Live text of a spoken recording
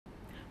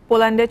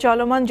পোল্যান্ডে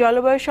চলমান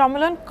জলবায়ু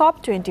সম্মেলন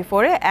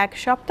COP24 এক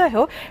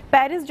সপ্তাহেও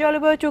প্যারিস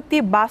জলবায়ু চুক্তি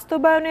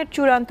বাস্তবায়নের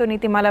চূড়ান্ত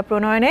নীতিমালা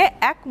প্রণয়নে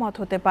একমত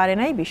হতে পারে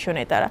নাই বিশ্ব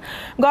নেতারা।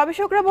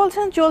 গবেষকরা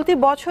বলছেন চলতি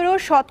বছরেও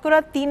শতকরা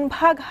 3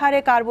 হারে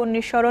কার্বন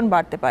নিঃসরণ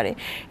বাড়তে পারে।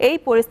 এই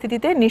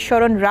পরিস্থিতিতে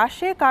নিঃসরণ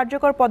হ্রাসে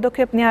কার্যকর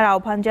পদক্ষেপ নেওয়ার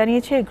আহ্বান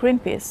জানিয়েছে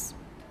গ্রিনপিস।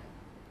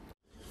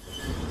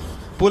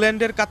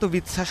 পোল্যান্ডের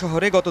কাতোভিৎসা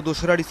শহরে গত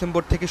 2রা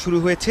ডিসেম্বর থেকে শুরু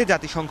হয়েছে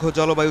জাতিসংঘ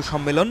জলবায়ু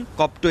সম্মেলন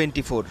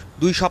COP24।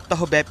 2 সপ্তাহ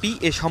ব্যাপী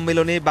এ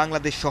সম্মেলনে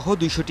বাংলাদেশ সহ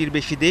 200টির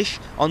বেশি দেশ,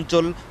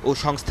 অঞ্চল ও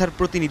সংস্থার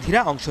প্রতিনিধিরা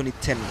অংশ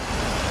নিচ্ছেন।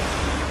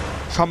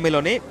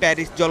 সম্মেলনে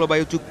প্যারিস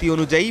জলবায়ু চুক্তি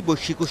অনুযায়ী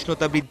বৈশ্বিক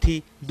উষ্ণতা বৃদ্ধি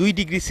 2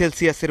 ডিগ্রি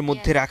সেলসিয়াসের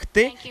মধ্যে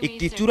রাখতে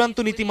একটি চূড়ান্ত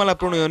নীতিমালা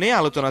প্রণয়নে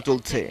আলোচনা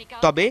চলছে।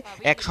 তবে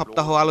এক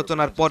সপ্তাহ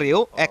আলোচনার পরেও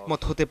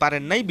একমত হতে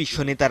পারেন নাই বিশ্ব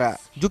নেতারা।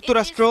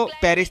 যুক্তরাষ্ট্র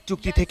প্যারিস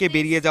চুক্তি থেকে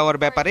বেরিয়ে যাওয়ার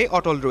ব্যাপারে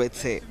অটল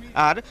রয়েছে।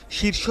 আর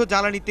শীর্ষ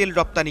জ্বালানি তেল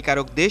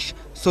রপ্তানিকারক দেশ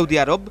সৌদি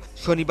আরব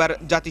শনিবার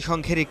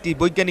জাতিসংঘের একটি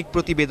বৈজ্ঞানিক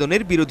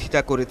প্রতিবেদনের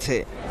বিরোধিতা করেছে।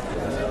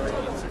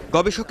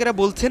 গবেষকেরা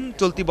বলছেন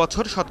চলতি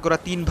বছর শতকরা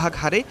 3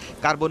 হারে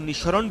কার্বন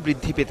নিঃসরণ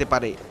বৃদ্ধি পেতে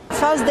পারে।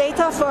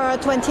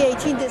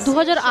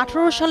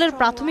 2018 সালের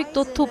প্রাথমিক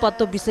তথ্য উপাত্ত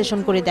বিশ্লেষণ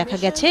করে দেখা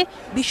গেছে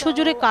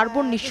বিশ্বজুড়ে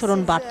কার্বন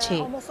নিঃসরণ বাড়ছে।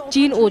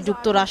 চীন ও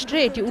যুক্তরাষ্ট্রে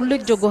এটি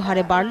উল্লেখযোগ্য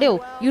হারে বাড়লেও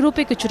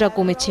ইউরোপে কিছুটা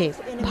কমেছে।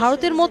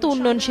 ভারতের মতো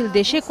উন্নয়নশীল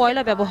দেশে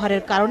কয়লা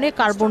ব্যবহারের কারণে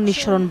কার্বন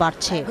নিঃসরণ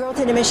বাড়ছে।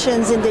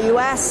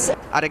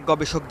 আরেক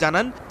গবেষক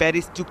জানান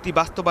প্যারিস চুক্তি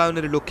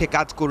বাস্তবায়নের লক্ষ্যে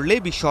কাজ করলে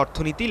বিশ্ব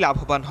অর্থনীতি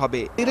লাভবান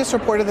হবে।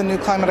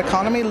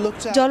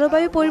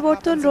 জলবায়ু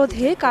পরিবর্তন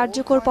রোধে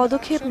কার্যকর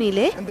পদক্ষেপ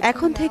নিলে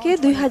এখন থেকে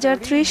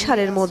 2030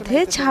 সালের মধ্যে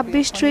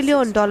 $26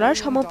 ট্রিলিয়ন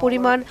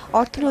সমপরিমাণ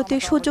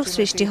অর্থনৈতিক সুযোগ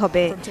সৃষ্টি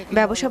হবে।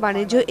 ব্যবসা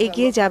বাণিজ্য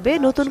এগিয়ে যাবে,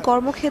 নতুন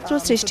কর্মক্ষেত্র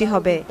সৃষ্টি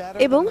হবে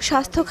এবং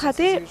স্বাস্থ্য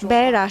খাতে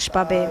ব্যয় হ্রাস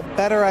পাবে।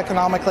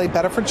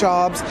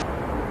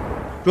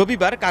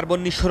 রবিবার কার্বন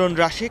নিঃসরণ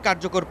হ্রাসে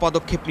কার্যকর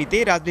পদক্ষেপ নিতে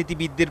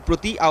রাজনীতিবিদদের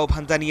প্রতি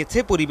আহ্বান জানিয়েছে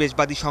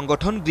পরিবেশবাদী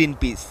সংগঠন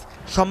গ্রিনপিস।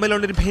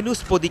 সম্মেলনের ভেন্যু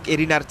স্পোদিক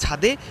এরিনার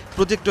ছাদে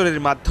প্রজেক্টরের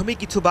মাধ্যমে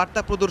কিছু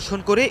বার্তা প্রদর্শন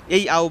করে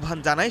এই আহ্বান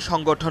জানায়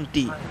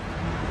সংগঠনটি।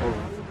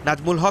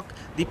 নাজমুল হক,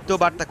 দীপ্ত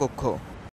বার্তা কক্ষ।